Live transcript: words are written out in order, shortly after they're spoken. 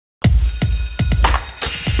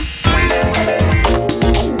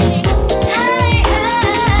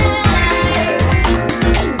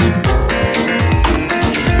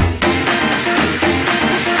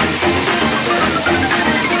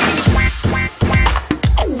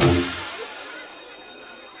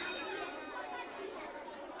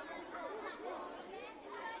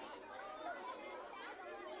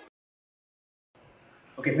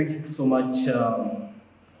Okay, thank you so much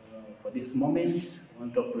for this moment. I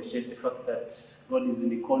want to appreciate the fact that God is in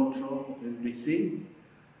the control of everything.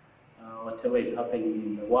 Whatever is happening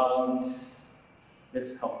in the world,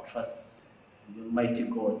 let's have trust in the Almighty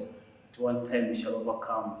God. At one time we shall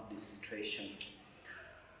overcome this situation.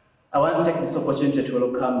 I want to take this opportunity to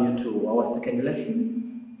welcome you to our second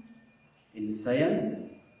lesson in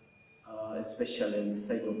science, especially on the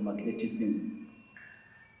side of magnetism.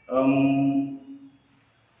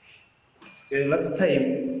 Last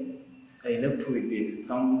time I left with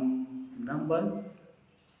some numbers,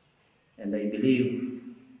 and I believe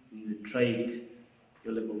you tried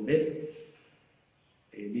your level best.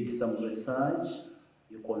 You did some research,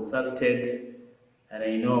 you consulted, and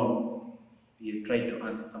I know you tried to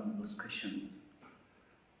answer some of those questions.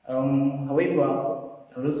 However,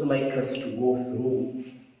 I would also like us to go through,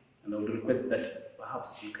 and I would request that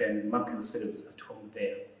perhaps you can mark yourselves at home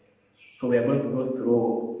there. So we are going to go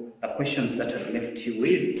through the questions that I've left you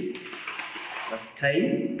with last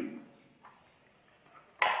time.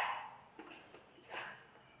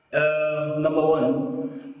 Number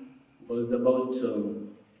one was about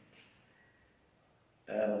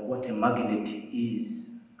what a magnet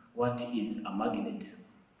is. What is a magnet?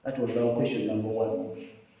 That was our question number one.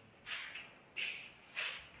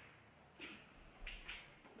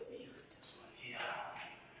 Let me use this one here.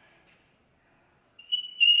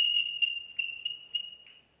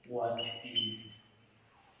 What is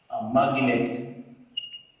a magnet?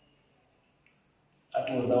 That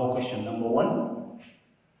was our question number one.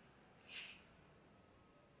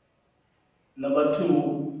 Number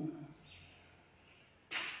two,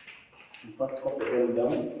 first copy them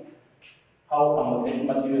down. How are magnetic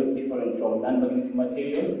materials different from non-magnetic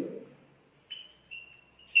materials?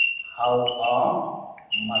 How are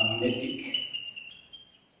magnetic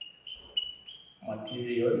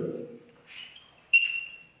materials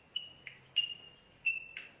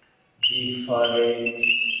different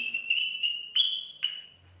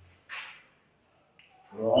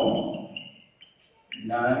from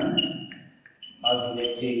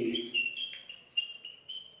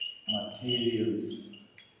non-magnetic materials?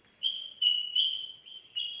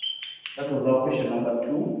 That was our question number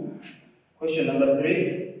two. Question number three.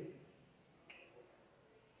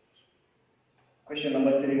 Question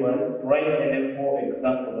number three was, write any 4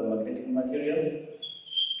 examples of magnetic materials.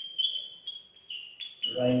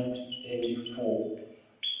 Write any 4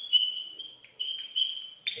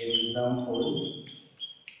 examples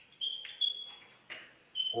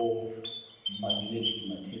of magnetic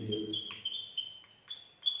materials.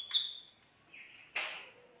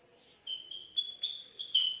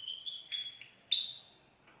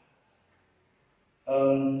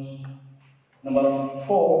 Number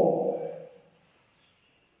 4,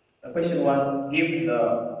 the question was, give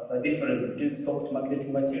the difference between soft magnetic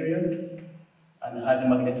materials and hard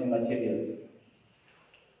magnetic materials.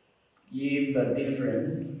 Give the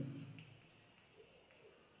difference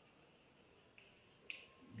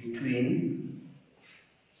between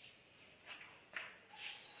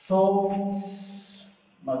soft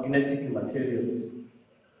magnetic materials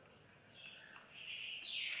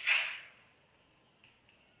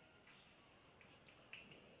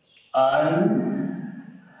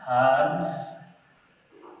and hard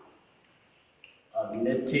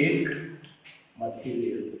magnetic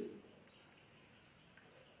materials.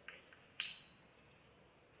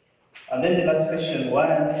 And then the last question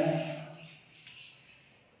was,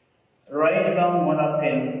 write down what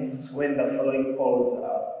happens when the following poles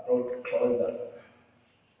are brought closer.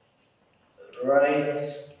 Write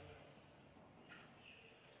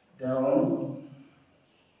down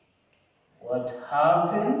what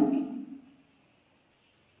happens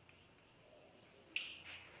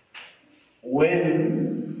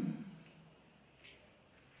when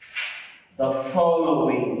the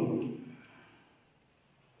following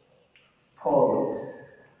poles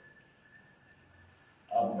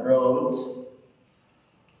are brought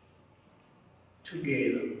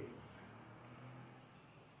together.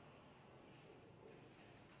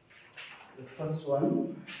 The first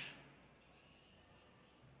one,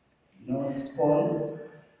 North Pole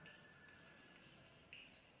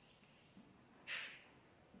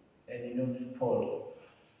and North Pole.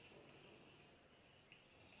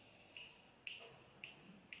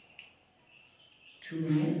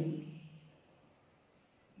 Two,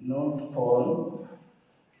 North Pole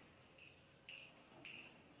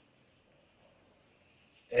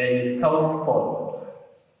and South Pole.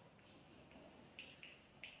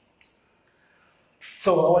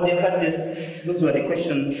 So our dear candidates, those were the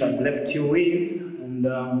questions I've left you with, and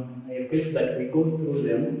I request that we go through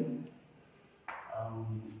them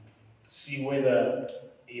to see whether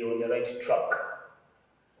you're on the right track.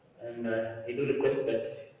 And I do request that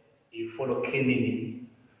you follow keenly.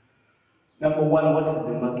 Number one, what is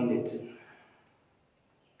a magnet?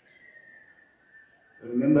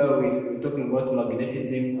 Remember, we were talking about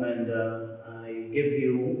magnetism, and I gave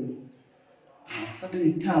you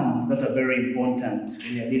certain terms that are very important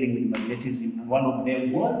when you're dealing with magnetism, and one of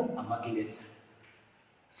them was a magnet.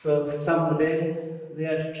 So somebody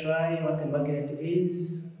there to try what a magnet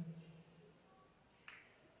is.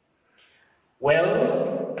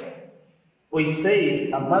 Well, we said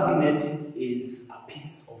a magnet is a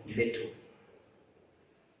piece of metal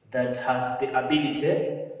that has the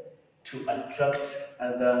ability to attract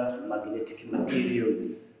other magnetic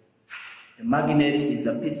materials. A magnet is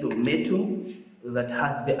a piece of metal that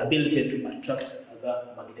has the ability to attract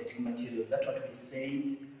other magnetic materials. That's what we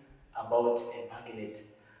said about a magnet.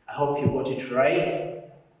 I hope you got it right.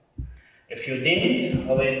 If you didn't,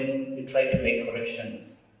 then you try to make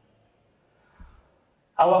corrections.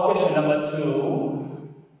 Our question number 2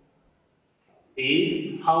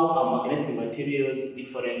 is, how are magnetic materials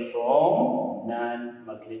different from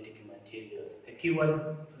non-magnetic materials? The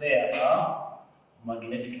keywords there are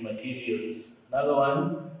magnetic materials. Another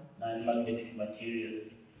one, non-magnetic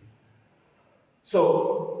materials.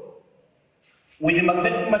 So, with the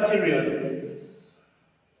magnetic materials,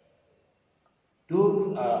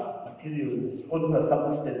 those are materials, or those are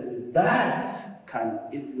substances that can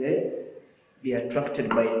easily be attracted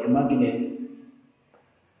by a magnet.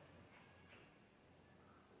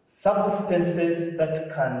 Substances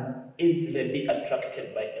that can easily be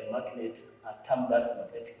attracted by a magnet are termed as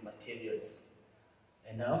magnetic materials.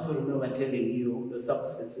 And I also remember telling you the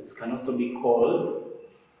substances can also be called,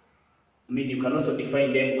 you can also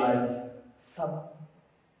define them as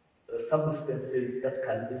substances that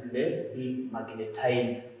can easily be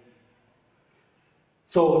magnetized.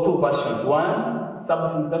 So, 2 versions. One,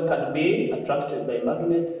 substances that can be attracted by a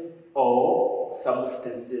magnet, or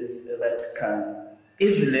substances that can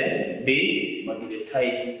easily be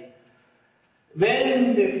magnetized.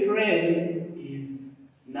 Then the frame is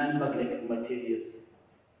non-magnetic materials.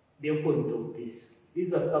 The opposite of this.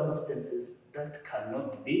 These are substances that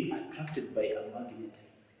cannot be attracted by a magnet,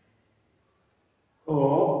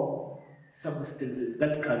 or substances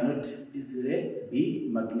that cannot easily be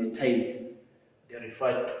magnetized. They are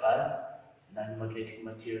referred to as non-magnetic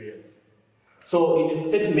materials. So in the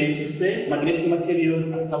statement you say magnetic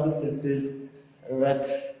materials are substances that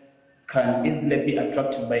can easily be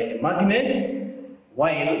attracted by a magnet,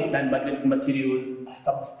 while non-magnetic materials are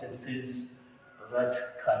substances that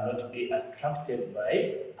cannot be attracted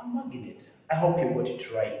by a magnet. I hope you got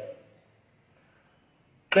it right.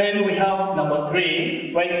 Then we have number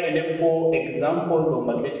 3, write any 4 examples of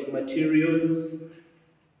magnetic materials.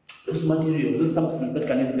 Those materials, those substances that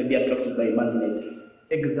can easily be attracted by a magnet.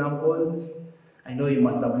 Examples, I know you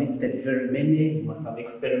must have listed very many, you must have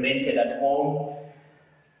experimented at home.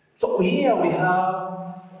 So here we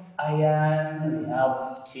have iron, we have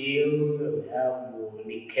steel, we have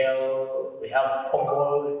nickel, we have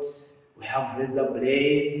cobalt, we have razor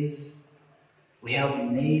blades, we have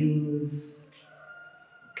nails.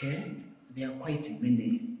 Okay, there are quite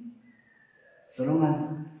many. So long as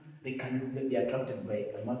they can easily be attracted by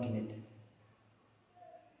a magnet.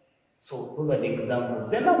 So those are the examples.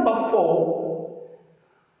 Then number 4,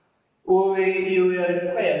 you are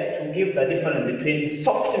required to give the difference between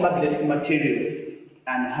soft magnetic materials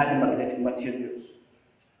and hard magnetic materials.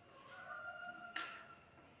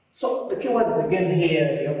 So the keywords again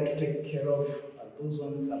here, you have to take care of those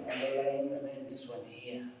ones are underlined, and then this one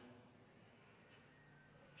here.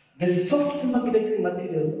 The soft magnetic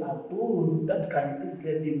materials are those that can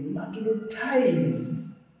easily be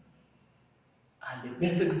magnetized. And the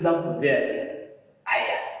best example there is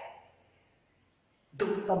iron.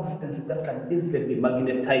 Those substances that can easily be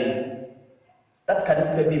magnetized, that can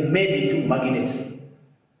easily be made into magnets,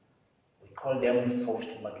 we call them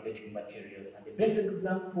soft magnetic materials. And the best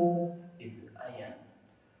example is iron.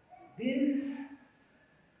 These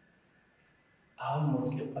are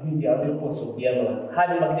almost, they are the opposite of the other one.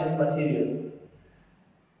 Hard magnetic materials.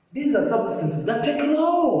 These are substances that take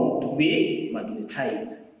long to be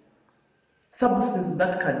magnetized. Substances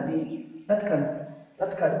that can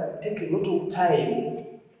take a lot of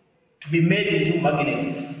time to be made into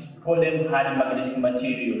magnets. We call them hard magnetic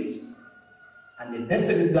materials. And the best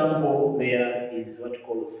example there is what we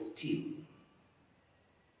call steel.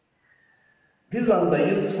 These ones are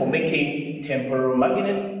used for making temporal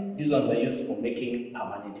magnets. These ones are used for making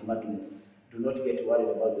permanent magnets. Do not get worried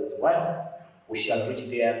about those words. We shall reach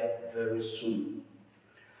there very soon.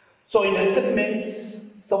 So in the statement,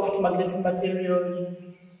 soft magnetic materials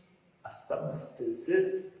are are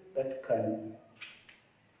substances that can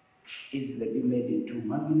easily be made into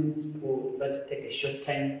magnets or that take a short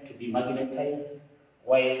time to be magnetized,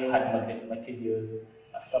 while hard magnetic materials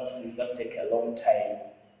are substances that take a long time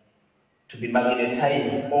to be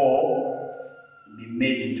magnetized or be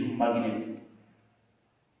made into magnets.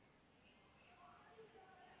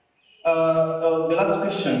 The last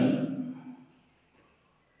question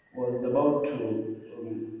was about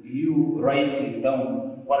you writing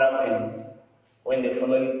down what happens when the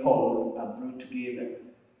following poles are brought together.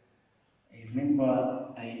 I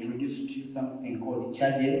remember I introduced to you something called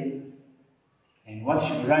charges, and what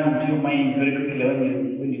should run into your mind very quickly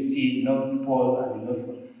when you see North Pole and North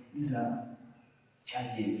Pole, these are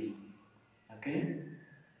charges. Okay?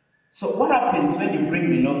 So what happens when you bring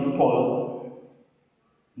the North Pole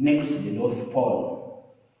next to the North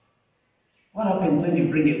Pole? What happens when you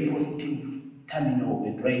bring a positive terminal of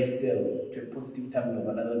a dry cell to a positive terminal of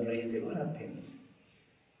another dry cell? What happens?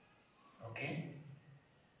 Okay?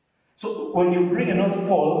 So when you bring a North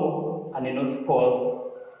Pole and a North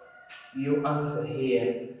Pole, your answer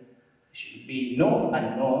here should be North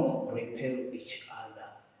and North repel each other.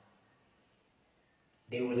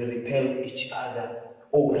 They will repel each other,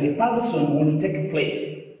 or repulsion will take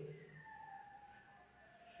place.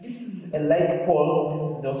 This is a like pole,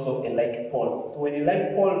 this is also a like pole. So when a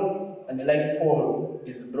like pole and a like pole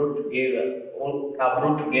is brought together, or are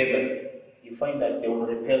brought together, you find that they will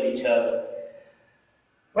repel each other.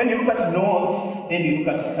 When you look at north, then you look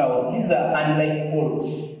at south. These are unlike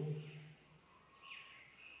poles.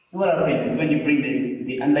 So what happens when you bring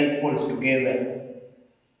the unlike poles together?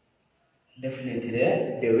 Definitely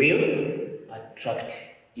they will attract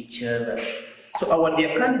each other. So our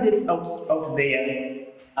dear candidates out there,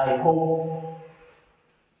 I hope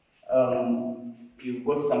you've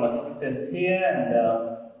got some assistance here, and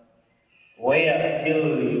where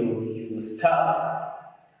still you start,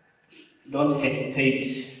 don't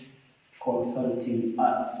hesitate consulting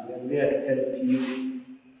us. We are there to help you.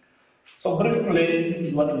 So briefly, this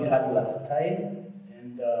is what we had last time,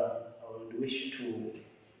 and I would wish to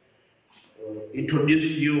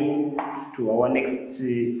introduce you to our next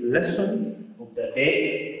lesson of the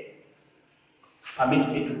day. Permit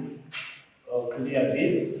me to clear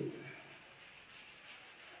this.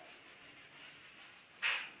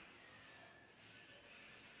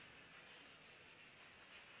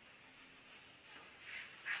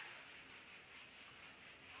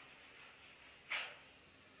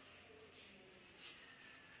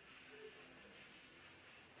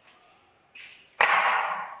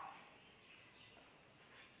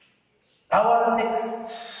 Our next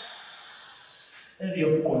area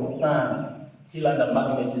of concern, still under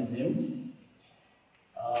magnetism.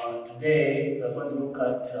 Today we are going to look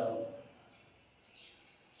at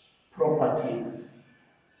properties.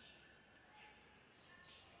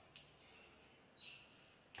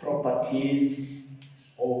 Properties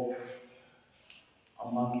of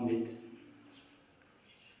a magnet.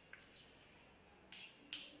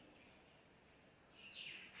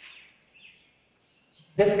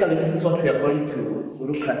 Basically, this is what we are going to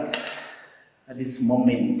look at this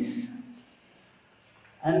moment.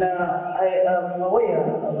 And I am aware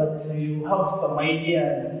that you have some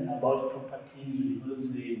ideas about properties,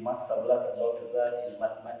 because you must have learned about that in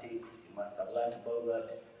mathematics, you must have learned about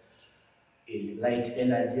that in light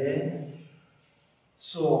energy.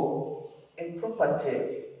 So a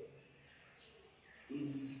property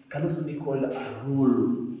can also be called a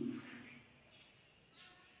rule,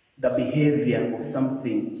 the behavior of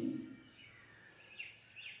something.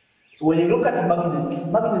 So when you look at magnets,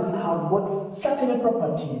 magnets have got certain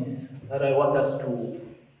properties that I want us to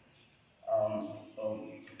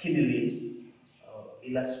keenly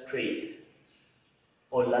illustrate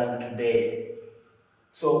or learn today.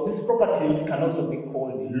 So these properties can also be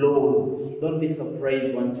called laws. Don't be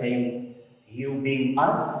surprised one time you being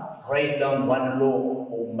asked, write down one law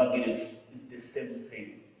of magnets. It's the same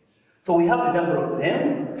thing. So we have a number of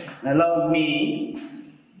them. And allow me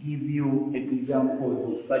to give you examples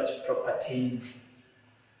of such properties.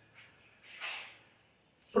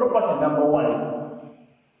 Property number one.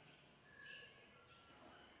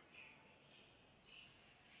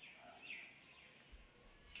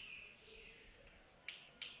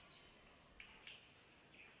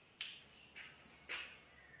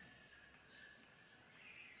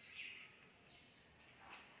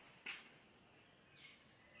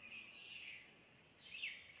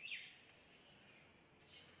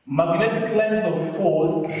 Magnetic lines of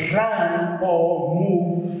force run or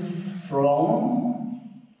move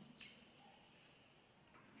from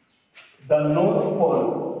the North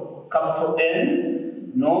Pole, capital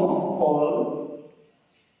N, North Pole,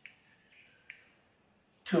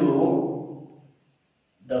 to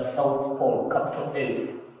the South Pole, capital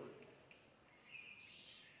S.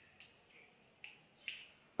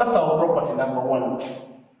 That's our property number one.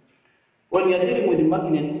 When you're dealing with the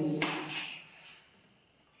magnets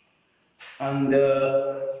and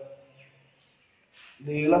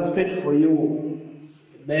they illustrate for you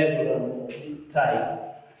the diagram of this type.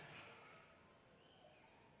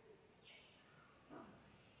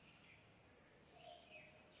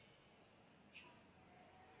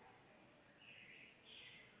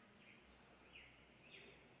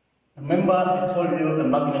 Remember, I told you the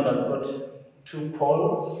magnet has got two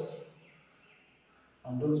poles,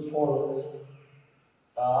 and those poles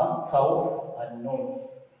are south and north.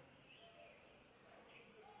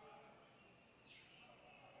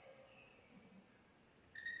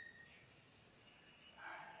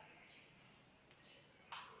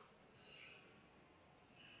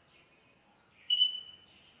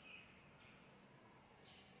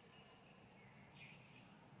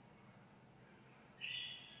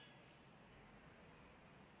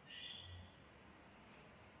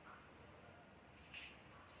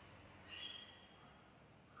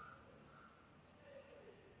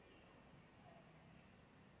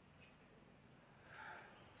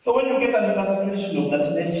 So when you get an illustration of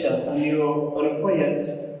that nature and you're required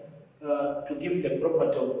to give the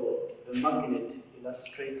property of the magnet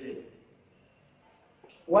illustrated,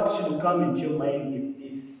 what should come into your mind is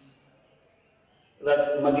this: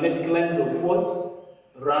 that magnetic lines of force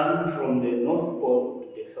run from the North Pole to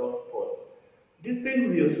the South Pole. These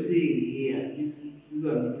things you're seeing here, these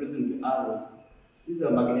are representing the arrows, these are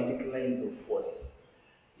magnetic lines of force.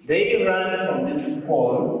 They run from this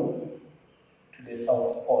pole to the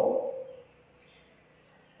South Pole.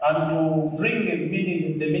 And to bring the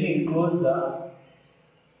meaning closer,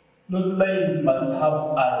 those lines must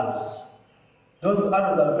have arrows. Those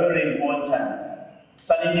arrows are very important. It's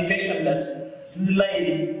an indication that these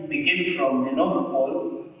lines begin from the North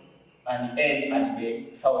Pole and end at the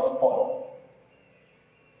South Pole.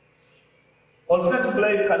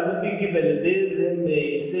 Alternatively, can be given this, then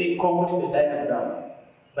they say complete the diagram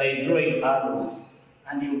by drawing arrows,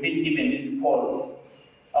 and you've been given these poles.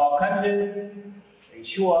 Our candidates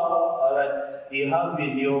ensure that you have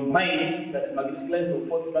in your mind that magnetic lines of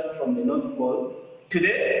force run from the North Pole to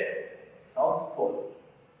the South Pole.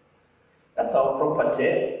 That's our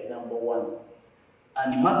property number one.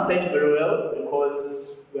 And you must say it very well,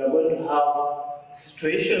 because we are going to have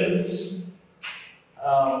situations.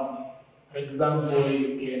 For example,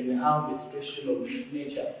 you can have a situation of this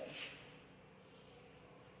nature.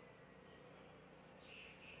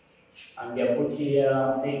 And they are put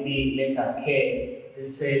here, maybe letter K. They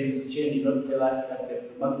say this chain did not tell us that the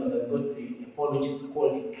magnet has got a pole which is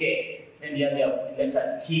called K. Then here they have put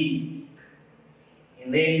letter T.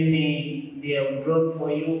 And then they have drawn for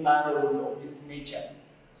you arrows of this nature.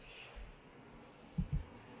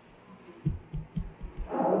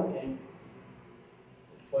 Okay.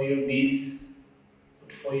 Put for you this,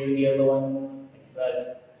 put for you the other one, like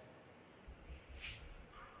that.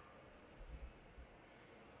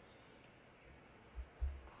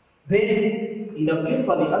 Then, in the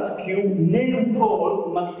paper, they ask you, name poles,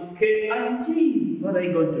 magnetic K and T. What are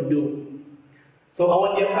you going to do? So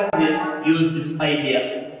our dear candidates use this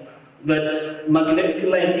idea that magnetic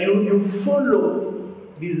line, you follow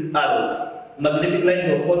these arrows. Magnetic lines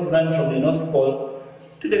of force run from the North Pole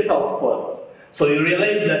to the South Pole. So you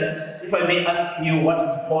realize that if I may ask you what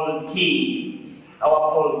is pole T,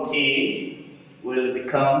 our pole T will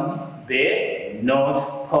become the North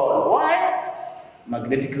Pole. Why?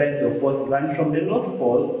 Magnetic lines of force run from the North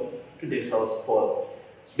Pole to the South Pole.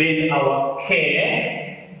 Then our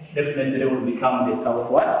K definitely will become the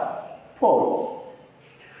South what? Pole.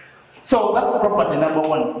 So that's property number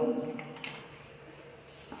one.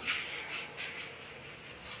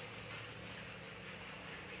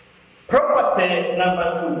 Property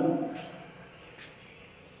number two.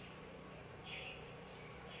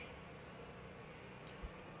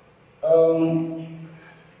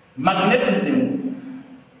 Magnetism.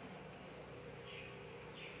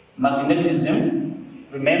 Magnetism,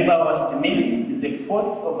 remember what it means, is a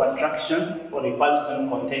force of attraction or repulsion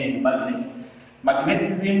contained in magnet.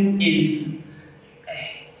 Magnetism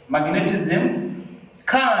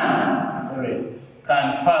can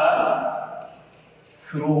pass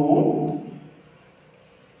through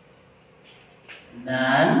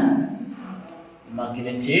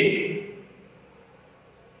non-magnetic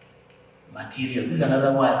material. This is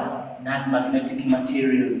another word, non-magnetic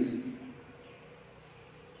materials.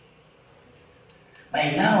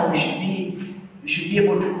 By now, we should be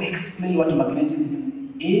able to explain what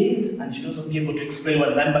magnetism is, and should also be able to explain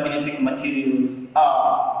what non-magnetic materials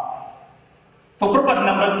are. So property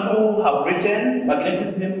number 2, have written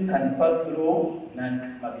magnetism can pass through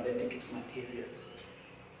non-magnetic materials.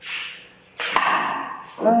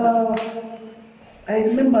 I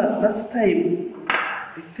remember last time,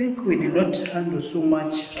 I think we did not handle so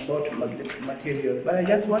much about magnetic materials, but I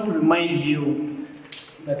just want to remind you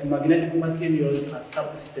that magnetic materials are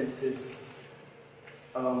substances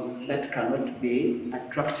that cannot be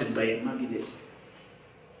attracted by a magnet.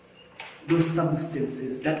 Those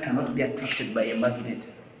substances that cannot be attracted by a magnet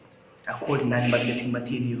are called non-magnetic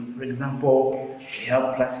material. For example, we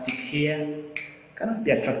have plastic here, cannot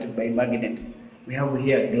be attracted by a magnet. We have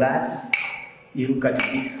here glass. You look at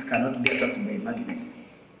this, cannot be attracted by a magnet.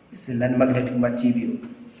 It's a non-magnetic material.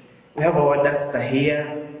 We have our duster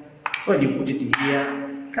here. When you put it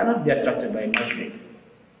here, cannot be attracted by a magnet.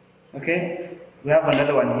 Okay? We have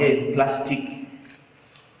another one here, it's plastic.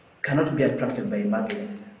 Cannot be attracted by a magnet.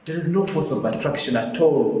 There is no force of attraction at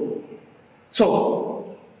all.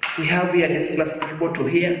 So, we have here this plastic bottle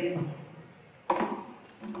here.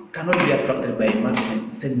 Cannot be attracted by a magnet.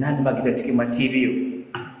 It's a non-magnetic material.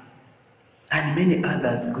 And many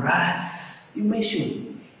others, grass, you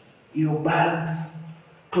mentioned, your bags,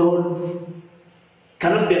 clothes,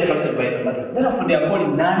 cannot be attracted by a magnet. Therefore, they are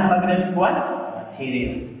called non-magnetic what?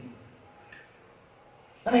 Materials.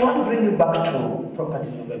 But I want to bring you back to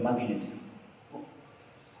properties of a magnet.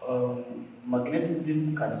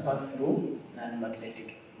 Magnetism can pass through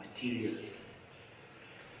non-magnetic materials.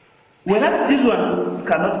 Whereas these ones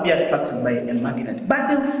cannot be attracted by a magnet. But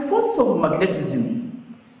the force of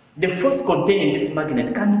magnetism, the force contained in this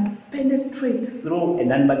magnet, can penetrate through a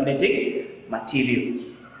non-magnetic material.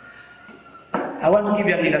 I want to give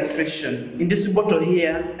you an illustration. In this bottle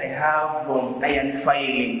here, I have iron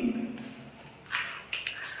filings.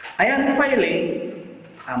 Iron filings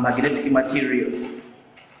are magnetic materials.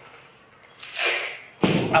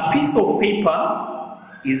 A piece of paper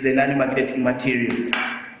is a non-magnetic material.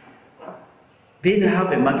 Then I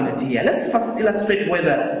have a magnet here. Let's first illustrate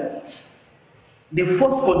whether the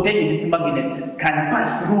force contained in this magnet can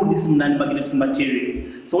pass through this non-magnetic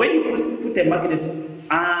material. So when you put a magnet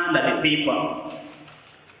under the paper,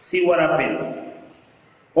 see what happens.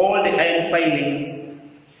 All the iron filings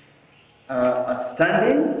are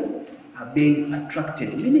standing, are being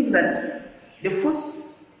attracted, meaning that the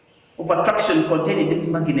force of attraction contained in this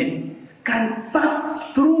magnet can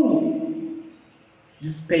pass through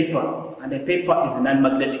this paper, and the paper is a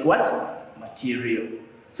non-magnetic what? Material.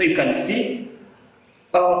 So you can see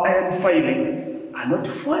our iron filings are not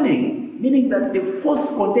falling, meaning that the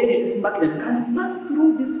force contained in this magnet can pass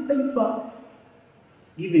through this paper,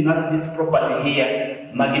 giving us this property here.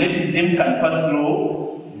 Magnetism can pass through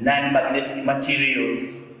non-magnetic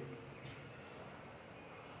materials.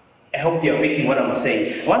 I hope you are making what I'm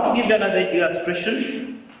saying. I want to give you another illustration.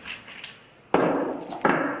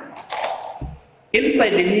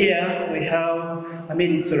 Inside here we have,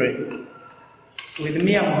 with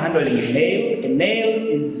me I'm handling a nail. A nail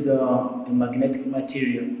is a magnetic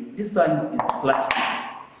material. This one is plastic.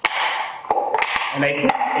 And I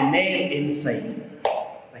put a nail inside,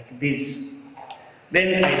 like this.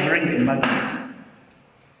 Then I bring a magnet.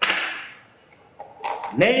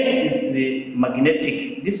 Nail is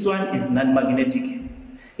magnetic. This one is non-magnetic.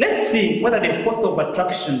 Let's see whether the force of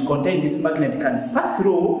attraction contained in this magnet can pass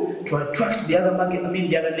through to attract the other magnet,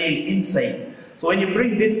 the other nail inside. So when you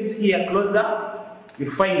bring this here closer,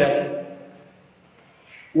 you'll find that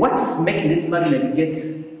what is making this magnet get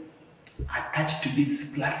attached to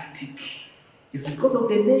this plastic is because of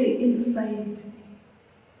the nail inside.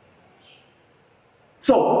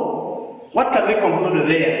 So, what can we conclude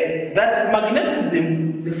there? That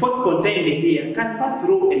magnetism, the force contained here, can pass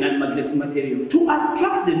through a non-magnetic material to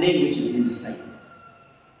attract the nail which is inside.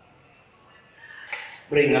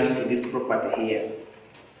 Bring us to this property here.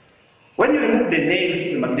 When you remove the nail, which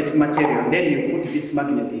is a magnetic material, then you put this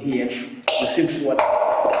magnet here, you see what?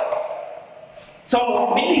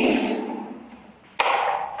 So, meaning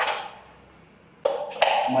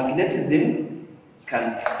magnetism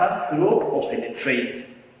can pass through or penetrate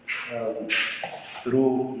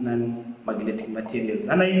through non-magnetic materials.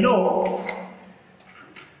 And I know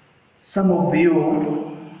some of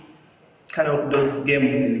you kind of those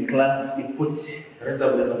games in class, you put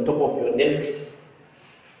reservoirs on top of your desks,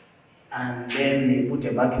 and then you put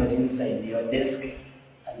a magnet inside your desk,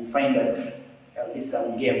 and you find that there is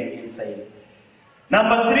some game inside.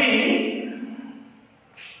 Number 3,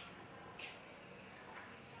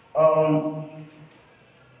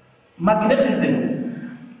 magnetism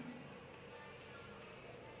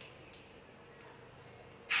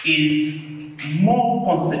is more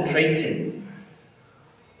concentrated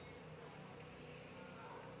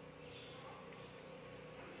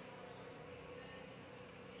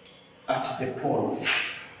at the poles.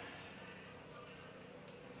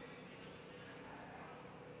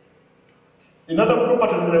 Another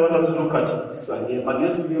property that I want us to look at is this one here.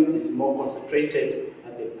 Magnetism is more concentrated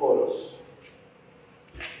at the poles.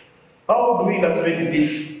 How do we illustrate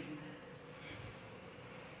this?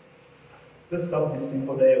 Let's have this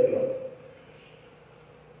simple diagram.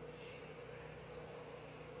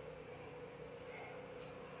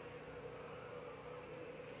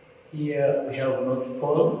 Here we have North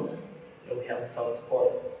Pole, here we have South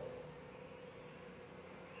Pole.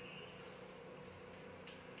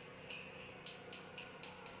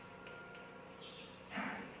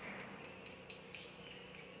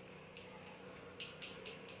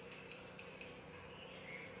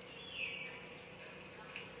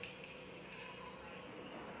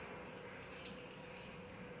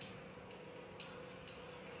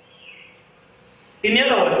 In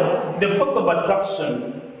other words, the force of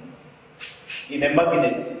attraction in a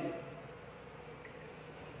magnet,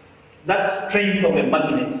 that strength of a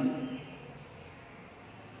magnet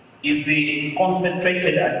is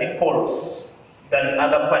concentrated at the poles than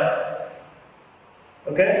other parts.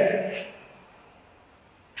 Okay?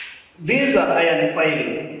 These are iron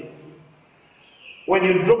filings. When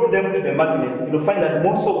you drop them to the magnet, you'll find that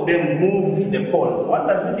most of them move to the poles. What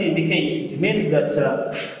does it indicate? It means that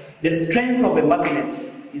the strength of a magnet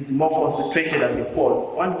is more concentrated at the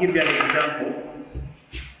poles. I want to give you an example.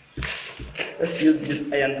 Let's use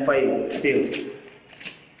this iron filing still.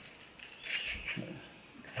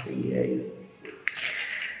 Here is.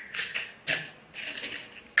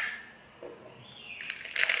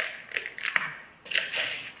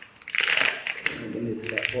 And then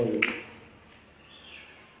it's oil.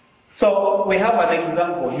 So we have an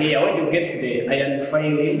example here. When you get the iron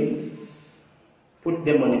filings, put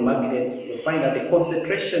them on a magnet, you'll find that the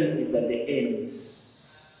concentration is at the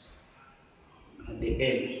ends. At the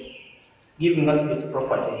ends. Giving us this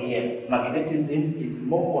property here. Magnetism is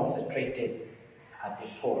more concentrated at the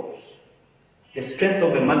poles. The strength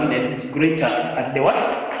of a magnet is greater at the what?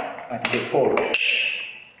 At the poles.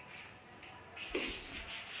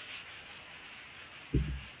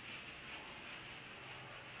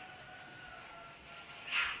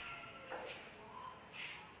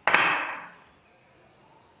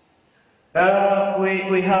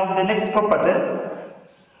 We have the next property.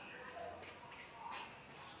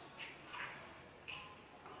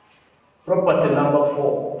 Property number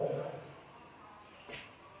 4.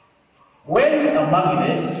 When a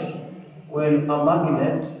magnet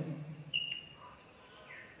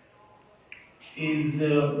is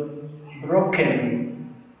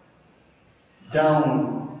broken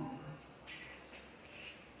down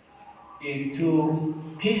into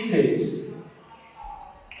pieces,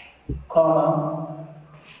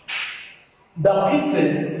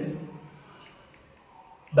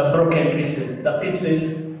 the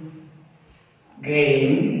pieces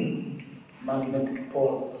gain magnetic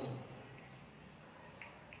poles.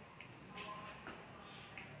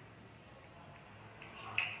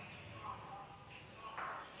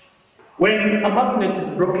 When a magnet is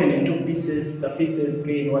broken into pieces, the pieces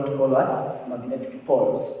gain what we call what? Magnetic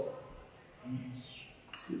poles.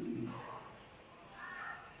 Excuse me.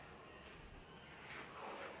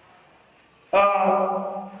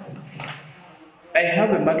 I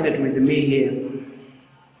have a magnet with me here.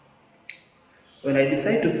 When I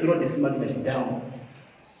decide to throw this magnet down,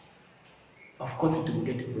 of course it will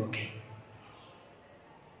get broken.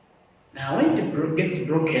 Now when it gets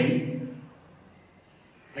broken,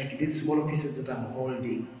 like these small pieces that I'm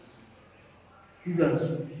holding, these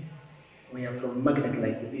ones were from a magnet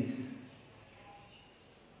like this.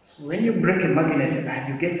 So when you break a magnet and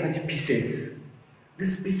you get such pieces,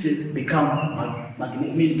 these pieces become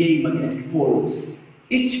gain magnetic poles.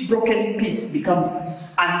 Each broken piece becomes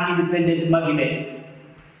an independent magnet.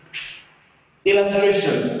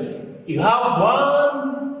 Illustration. You have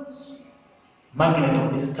one magnet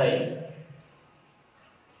of this type.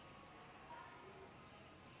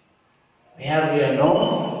 We have here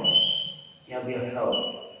north, we have here south.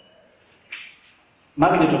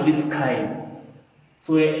 Magnet of this kind.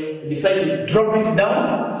 So we decide to drop it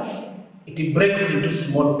down. It breaks into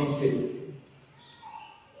small pieces.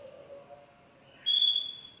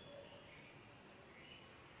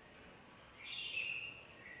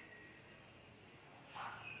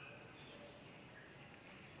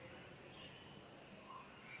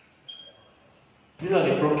 These are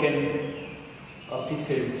the broken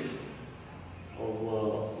pieces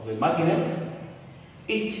of a magnet.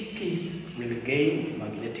 Each piece will gain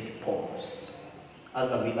magnetic poles.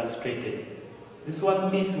 as I've illustrated. This one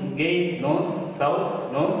piece will gain north,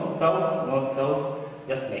 south, north, south, north, south,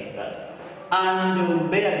 just like that. And they will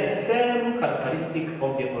bear the same characteristic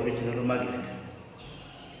of the original magnet.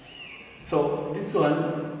 So this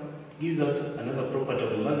one gives us another property of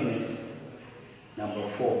the magnet, number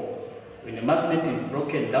 4. When a magnet is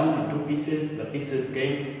broken down into pieces, the pieces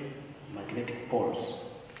gain magnetic poles.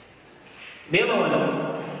 The other one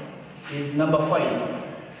is number 5.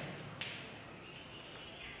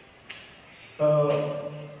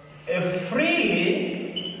 A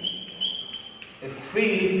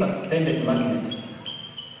freely suspended magnet.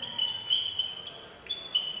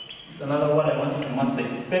 It's another word I want you to master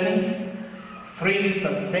is spelling. Freely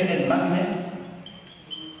suspended magnet.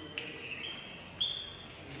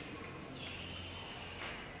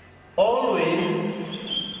 Always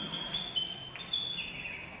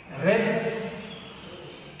rests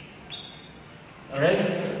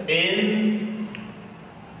in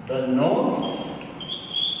the north,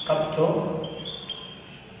 capital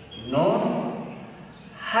north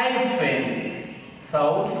hyphen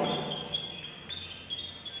south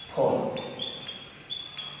pole.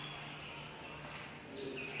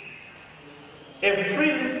 A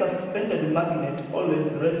freely suspended magnet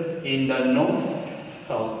always rests in the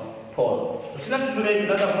north-south pole. Alternatively,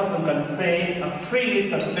 another person can say a freely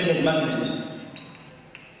suspended magnet.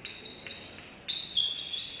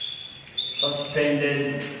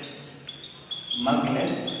 Suspended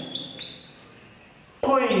magnet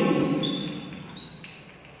points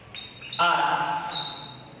at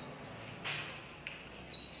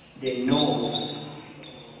the north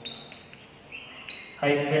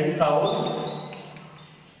hyphen south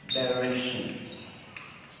direction.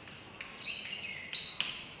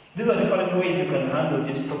 These are different ways you can handle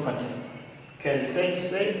this property. You can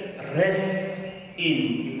say rest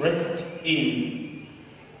in,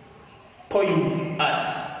 points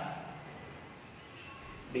at,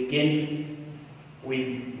 begin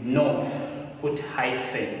with north, put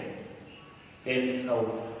hyphen, then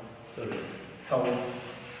south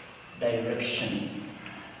direction.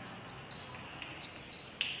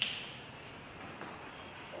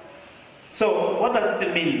 So what does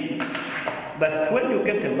it mean? That when you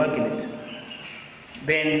get a magnet,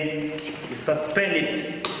 then you suspend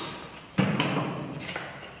it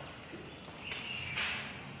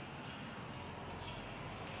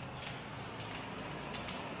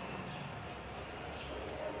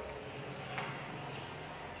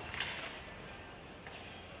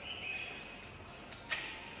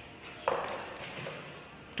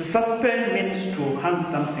to suspend means to hang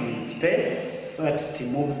something in space so that it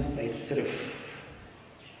moves by itself.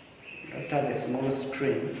 That have a small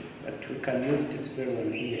string, but we can use this very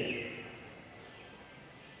one here.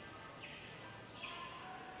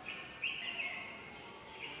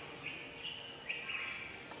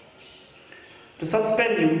 To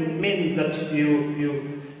suspend means that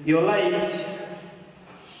your light,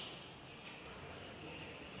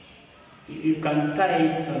 you can tie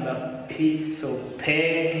it on a piece of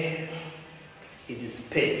peg in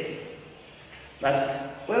space. But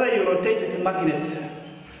whether you rotate this magnet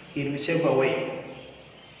in whichever way,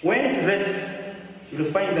 when it rests,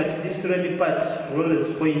 you'll find that this red part will always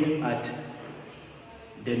point at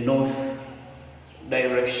the north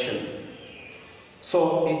direction.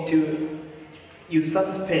 So you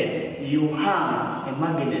suspend, you hang a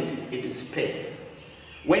magnet in space.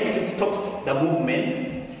 When it stops the movement,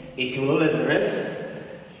 it will always rest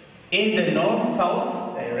in the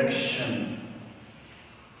north-south direction.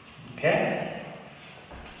 Okay?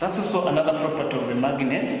 That's also another property of a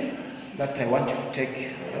magnet that I want you to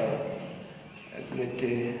take a great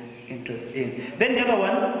interest in. Then the other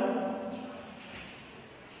one,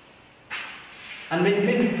 and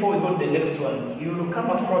maybe before we go to the next one, you will come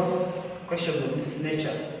across questions of this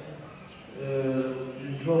nature.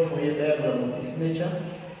 Draw for you a diagram of this nature.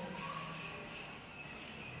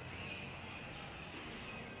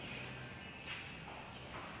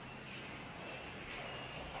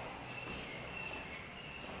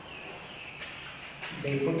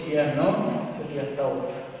 They put here north, put here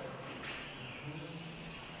south.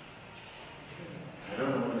 I don't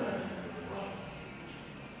know that.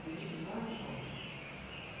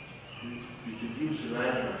 You could use the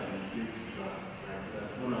line and give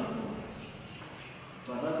like one of them.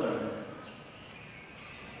 But other.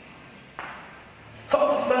 So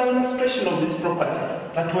it's an illustration of this property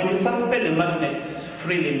that when you suspend a magnet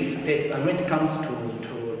freely in space and when it comes to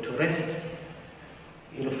rest,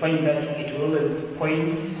 you'll find that it will always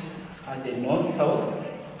point at the north-south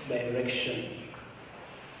direction.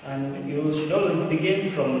 And you should always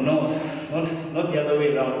begin from north, not the other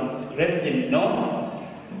way around. Rest in north,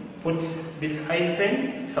 put this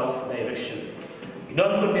hyphen, south direction. You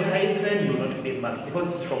don't put the hyphen, you will not be marked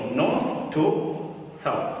because it's from north to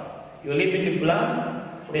south. You leave it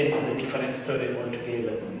blank, then it is a different story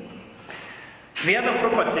altogether. The other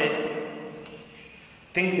property,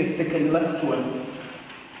 I think the second last one,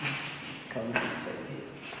 comes here.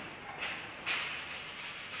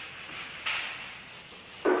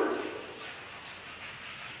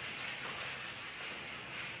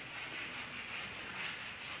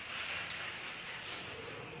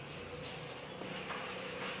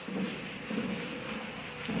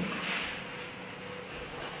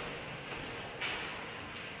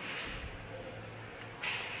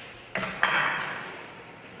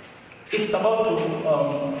 It's about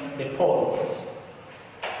the poles.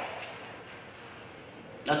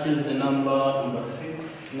 That is the number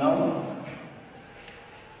 6 now.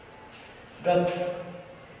 That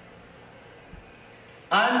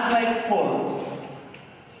unlike poles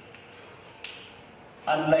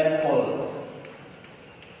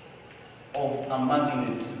of a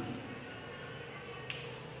magnet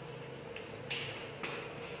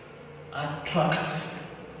attract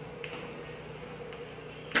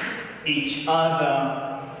each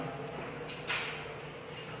other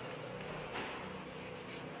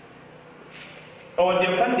or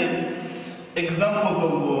the pundits examples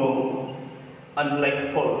of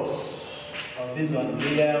unlike poles. Of these ones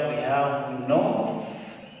here we have north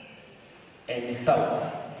and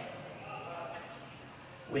south.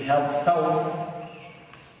 We have south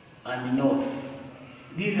and north.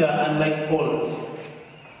 These are unlike poles.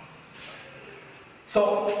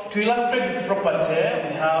 So, to illustrate this property,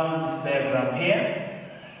 we have this diagram here.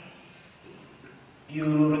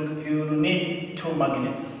 You need two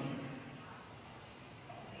magnets.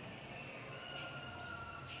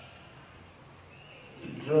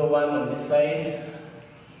 You draw one on this side,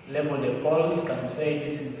 label the poles, you can say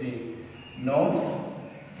this is the north,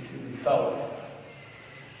 this is the south.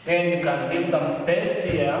 Then you can leave some space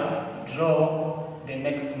here, draw the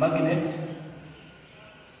next magnet,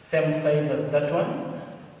 same size as that one,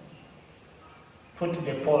 put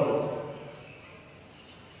the poles.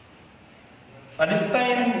 At this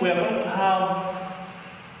time we are going to have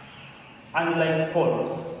unlike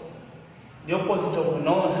poles. The opposite of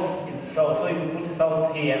north is south, so if we put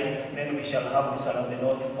south here, then we shall have this one as the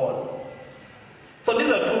north pole. So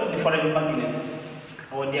these are two different magnets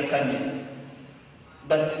or their candies,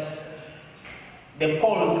 but the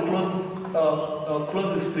poles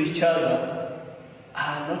closest to each other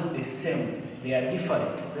are not the same, they are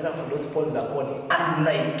different. Therefore, those poles are called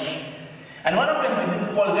unlike. And what happens with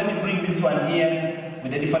this pole, when you bring this one here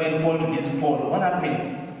with a different pole to this pole, what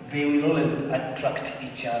happens? They will always attract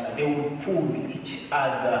each other, they will pull each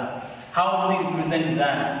other. How do we represent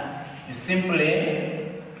that? You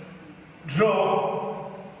simply draw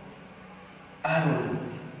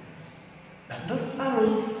arrows. And those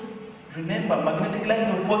arrows, remember, magnetic lines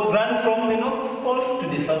of force run from the north pole to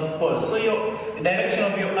the south pole. So the direction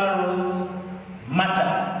of your arrows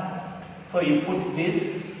matter. So you put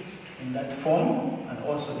this in that form and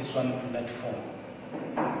also this one in that form.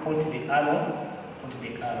 Put the arrow, put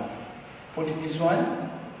the arrow. Put this one,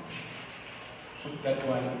 put that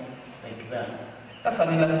one like that. That's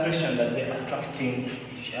an illustration that they're attracting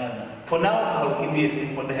each other. For now, I'll give you a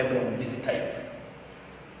simple diagram of this type.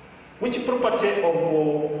 Which property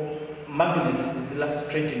of magnets is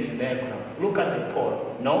illustrated in the diagram? Look at the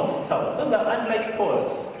pole, north, south. Those are unlike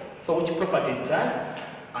poles. So which property is that?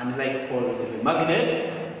 Unlike poles of a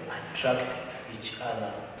magnet attract each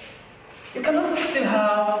other. You can also still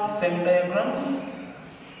have the same diagrams.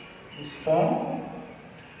 This form,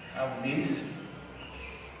 have this.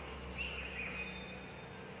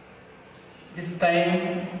 This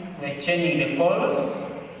time we're changing the poles.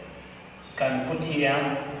 You can put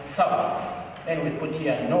here south, then we put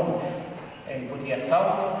here north, and we put here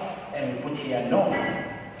south, and we put here north.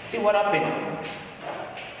 See what happens.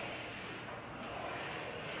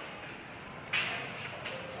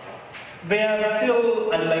 They are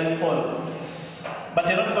still unlike poles, but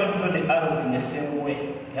you're not going to draw the arrows in the same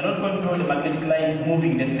way. You're not going to draw the magnetic lines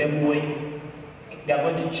moving the same way. They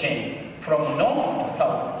are going to change from north to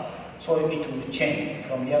south. So it will change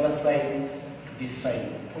from the other side to this side.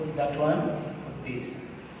 Put that one, put this,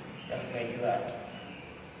 just like that.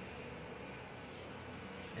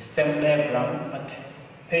 The same diagram, but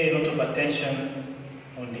pay a lot of attention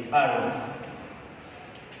on the arrows.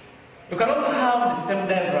 You can also have the same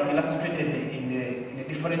diagram illustrated in a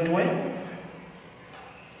different way.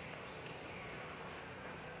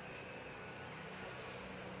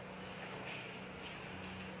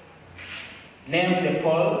 Name the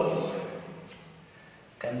poles.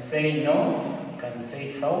 Can say north, can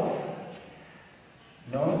say south,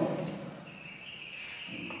 north,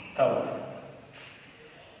 south.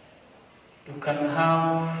 You can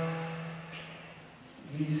have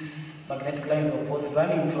these magnetic lines of force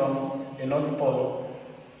running from the North Pole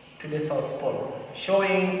to the South Pole,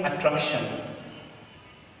 showing attraction.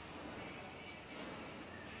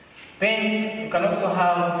 Then you can also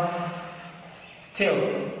have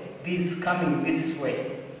still this coming this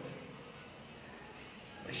way.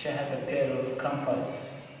 Wish I had a pair of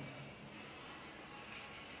compass.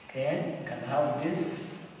 Okay, you can have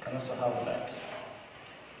this, you can also have that.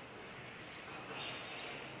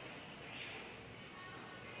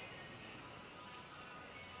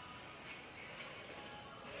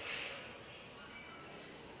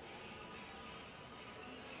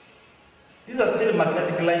 These are still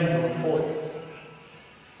magnetic lines of force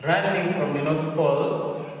running from the North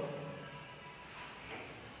Pole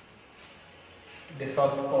to the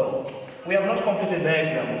South Pole. We have not completed the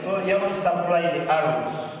diagram, so you have to supply the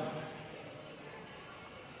arrows.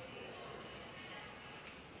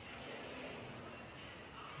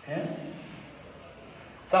 Okay?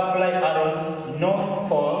 Supply arrows North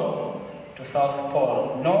Pole to South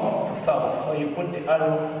Pole, North to South. So you put the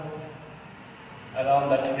arrow around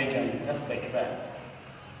that region, just like that.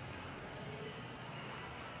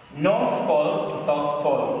 North Pole to South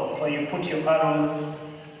Pole. So you put your arrows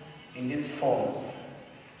in this form.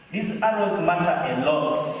 These arrows matter a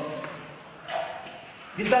lot.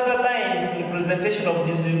 These other lines, in presentation of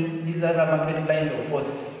these other magnetic lines of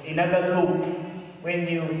force, another loop. When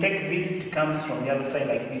you take this, it comes from the other side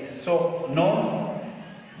like this. So north,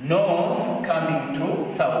 north coming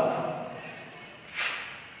to south.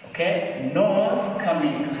 Okay, north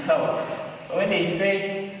coming to south. So when they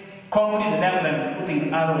say complete the diagram,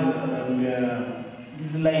 putting arrow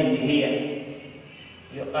this line here,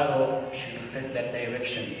 your arrow should face that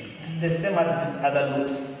direction. It's the same as these other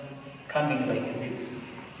loops, coming like this,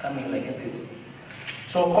 coming like this.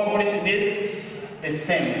 So complete this the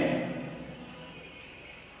same.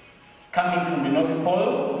 Coming from the North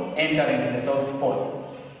Pole, entering the South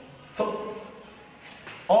Pole. So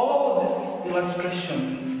all these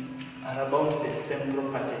illustrations are about the same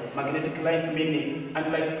property. Magnetic line meaning,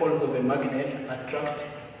 unlike poles of a magnet, attract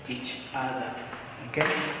each other.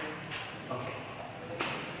 Okay? Okay.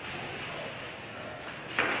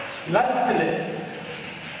 Lastly,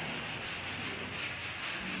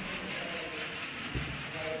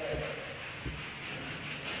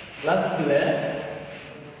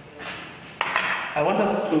 I want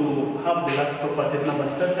us to have the last property, number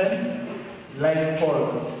 7, like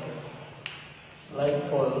poles. Like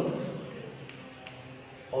poles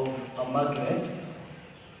of a magnet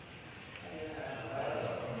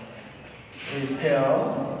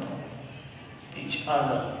repel each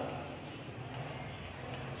other.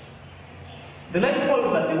 The like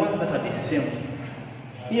poles are the ones that are the same.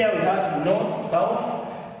 Here we have north,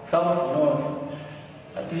 south, south, north.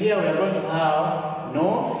 But here we are going to have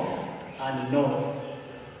north and north,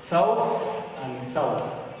 south and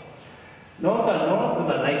south. North and north,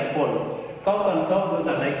 those are like poles. South and south, those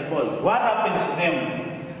are like poles. What happens to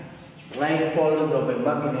them? Like poles of a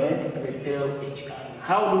magnet repel each other.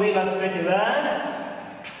 How do we illustrate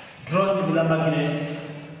that? Draw similar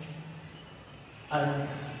magnets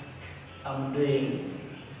as I'm doing.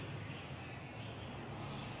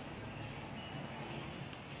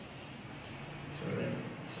 Sorry,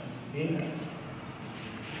 this one's big.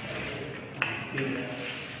 This one's big.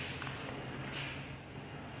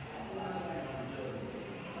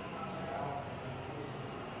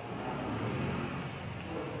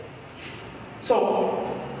 So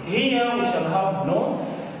here we shall have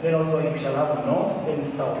north, then also we shall have north, then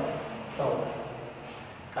south, south.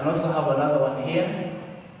 And also have another one here.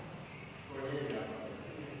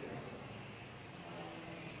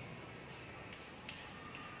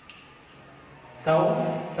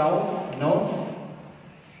 South, south, north,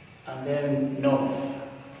 and then north.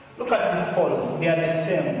 Look at these poles, they are the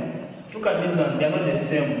same. Look at this one, they are not the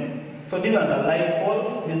same. So these ones are like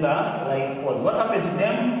poles, these are like poles. What happens to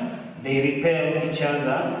them? They repel each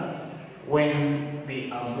other when they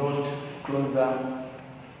are brought closer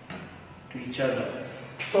to each other.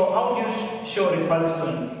 So how do you show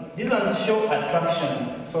repulsion? These ones show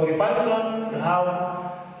attraction. So repulsion, you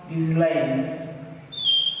have these lines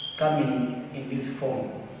coming in this form.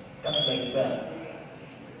 Just like that.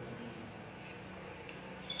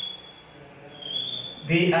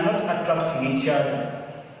 They are not attracting each other.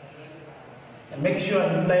 And make sure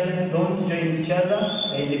these lines don't join each other,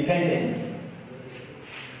 they're independent.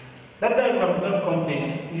 That diagram is not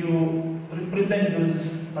complete. You represent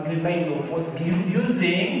those magnetic lines of force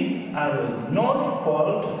using arrows, north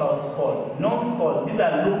pole to south pole. North pole, these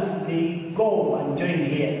are loops, they go and join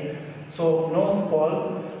here. So north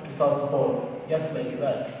pole to south pole, just like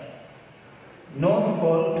that. North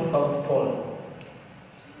pole to south pole.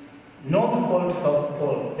 North pole to south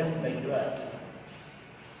pole, just like that.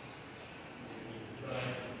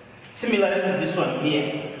 Similarly to this one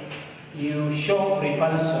here, you show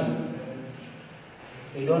repulsion.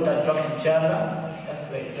 They don't attract each other,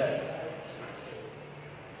 just like that.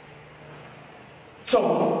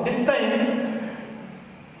 So this time,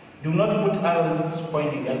 do not put arrows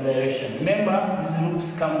pointing in that direction. Remember, these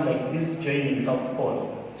loops come like this, joining south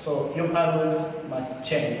pole. So your arrows must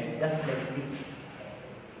change, just like this.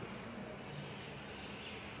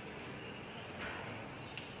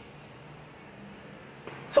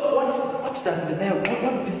 So what does the diagram,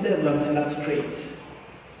 what is diagram illustrate?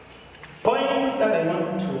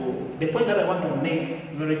 The point that I want to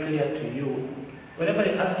make very clear to you, whenever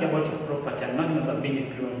they ask you about a property and magnets are being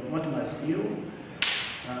drawn, what must you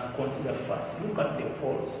consider first? Look at the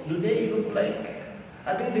poles. Do they look like,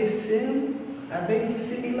 are they the same? Are they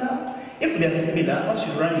similar? If they are similar, what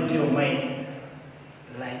should run into your mind?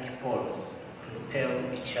 Like poles repel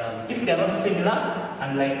each other. If they are not similar,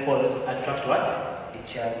 unlike poles attract what?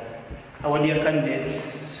 Each other. Our dear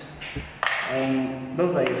candidates,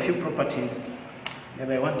 those are a few properties that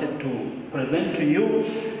I wanted to present to you,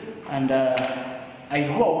 and I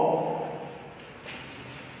hope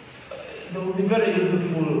they will be very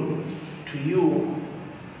useful to you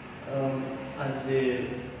as it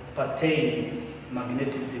pertains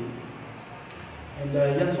magnetism. And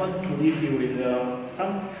I just want to leave you with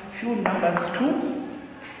some few numbers too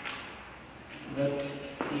that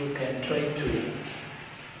you can try to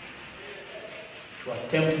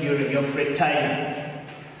attempt during your free time.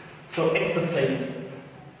 So exercise.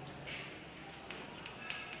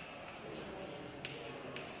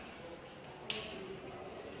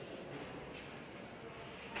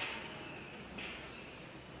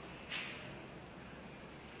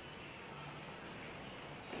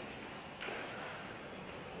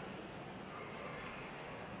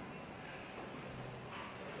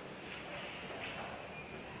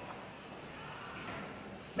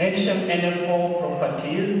 Mention any 4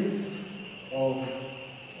 properties of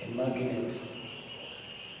a magnet.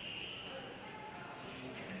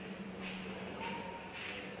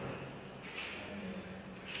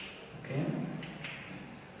 Okay.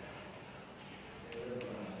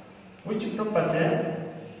 Which property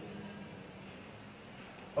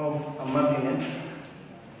of a magnet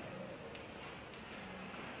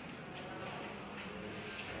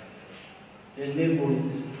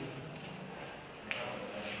enables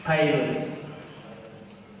pilots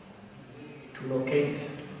to locate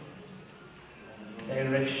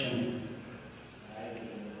direction?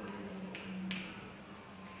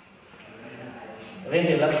 Then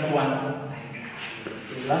the last one.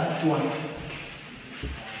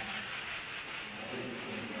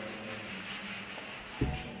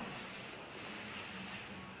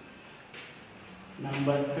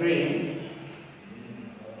 Number 3,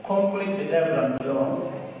 complete the diagram below.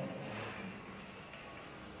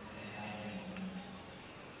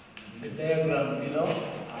 The diagram below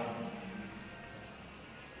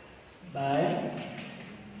by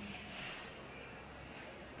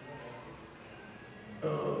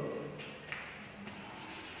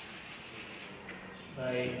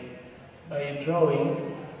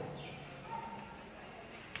drawing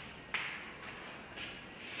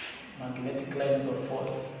magnetic lines of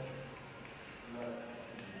force.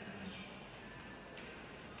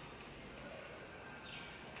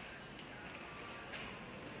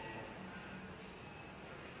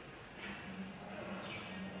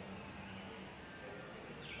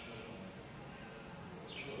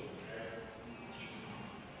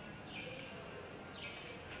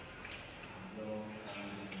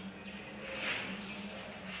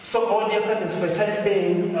 So all dear friends, for the time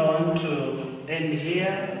being, I want to end here,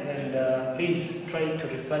 and please try to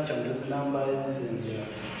research on those numbers, and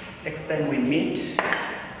next time we meet,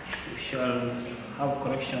 we shall have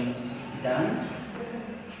corrections done.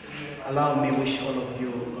 Allow me wish all of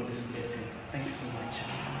you God's blessings. Thanks so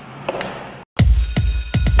much.